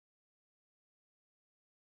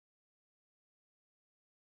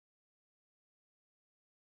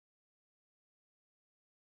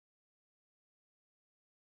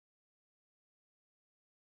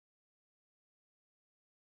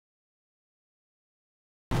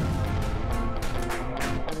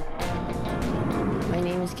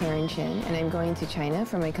And I'm going to China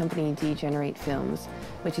for my company dGenerate Films,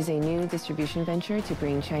 which is a new distribution venture to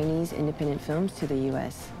bring Chinese independent films to the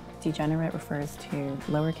US. dGenerate refers to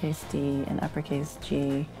lowercase d and uppercase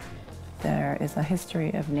G. There is a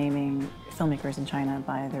history of naming filmmakers in China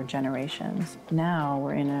by their generations. Now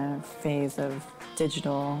we're in a phase of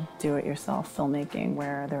digital, do-it-yourself filmmaking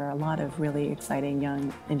where there are a lot of really exciting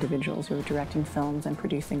young individuals who are directing films and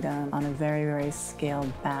producing them on a very, very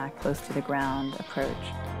scaled back, close to the ground approach.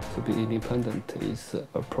 To be independent is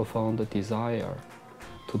a profound desire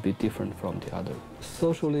to be different from the other.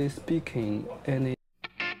 Socially speaking, any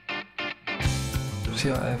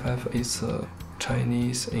CIFF is a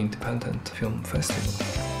Chinese independent film festival.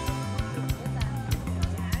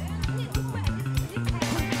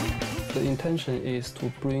 The intention is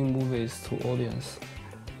to bring movies to audience,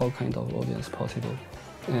 all kind of audience possible.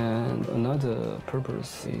 And another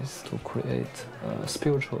purpose is to create a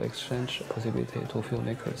spiritual exchange possibility to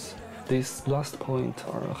filmmakers. This last point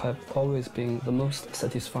have always been the most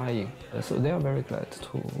satisfying. So they are very glad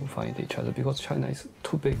to find each other because China is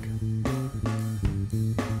too big.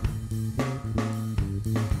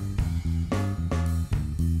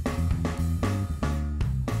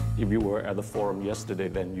 If you were at the forum yesterday,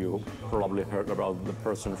 then you probably heard about the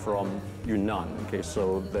person from Yunnan. Okay,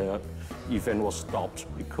 so the event was stopped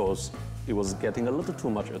because it was getting a little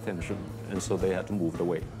too much attention, and so they had to move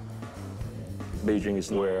away. Beijing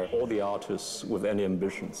is where all the artists with any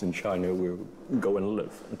ambitions in China will go and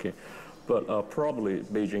live. Okay, but probably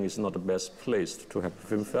Beijing is not the best place to have a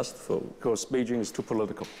film festival because Beijing is too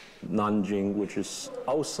political. Nanjing, which is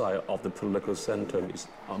outside of the political center, is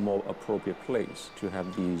a more appropriate place to have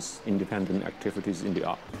these independent activities in the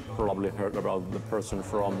art. Probably heard about the person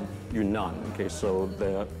from Yunnan. Okay, so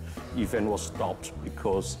the event was stopped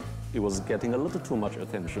because it was getting a little too much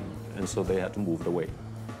attention, and so they had to move away.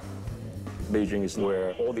 Beijing is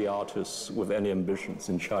where all the artists with any ambitions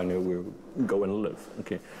in China will go and live.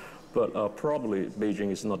 Okay. But probably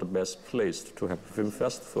Beijing is not the best place to have a film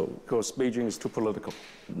festival because Beijing is too political.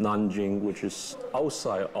 Nanjing, which is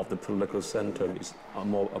outside of the political center, is a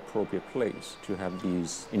more appropriate place to have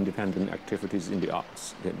these independent activities in the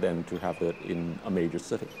arts than to have it in a major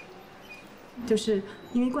city. 就是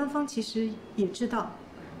因为官方其实也知道，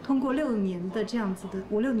通过5、6年的这样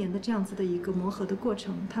子的一个磨合的过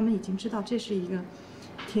程，他们已经知道这是一个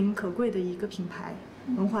挺可贵的一个品牌，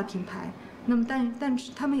文化品牌。 那么，但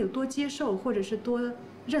是他们有多接受，或者是多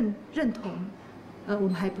认同，我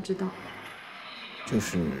们还不知道。就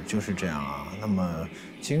是这样啊。那么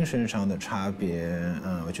精神上的差别，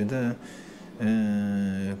我觉得，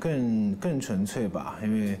更纯粹吧，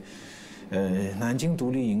因为，南京独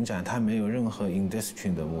立影展它没有任何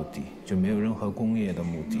industry 的目的，就没有任何工业的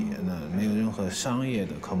目的，那没有任何商业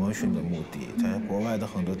的 commercial 的目的。在国外的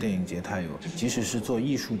很多电影节，它有，即使是做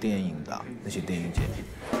艺术电影的那些电影节。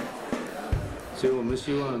 所以我们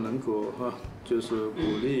希望能够就是鼓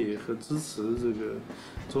励和支持这个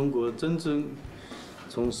中国真正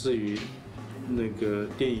从事于那个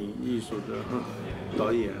电影艺术的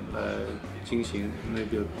导演来进行那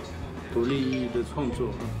个独立意义的创作。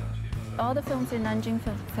All the films in Nanjing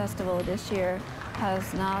Film Festival this year has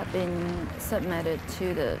not been submitted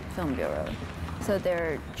to the Film Bureau, so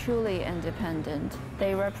they're truly independent.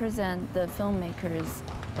 They represent the filmmakers'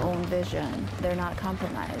 own vision. They're not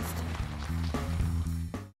compromised.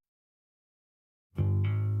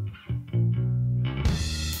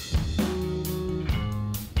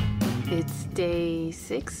 It's day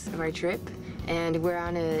 6 of our trip, and we're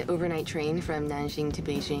on an overnight train from Nanjing to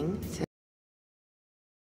Beijing. So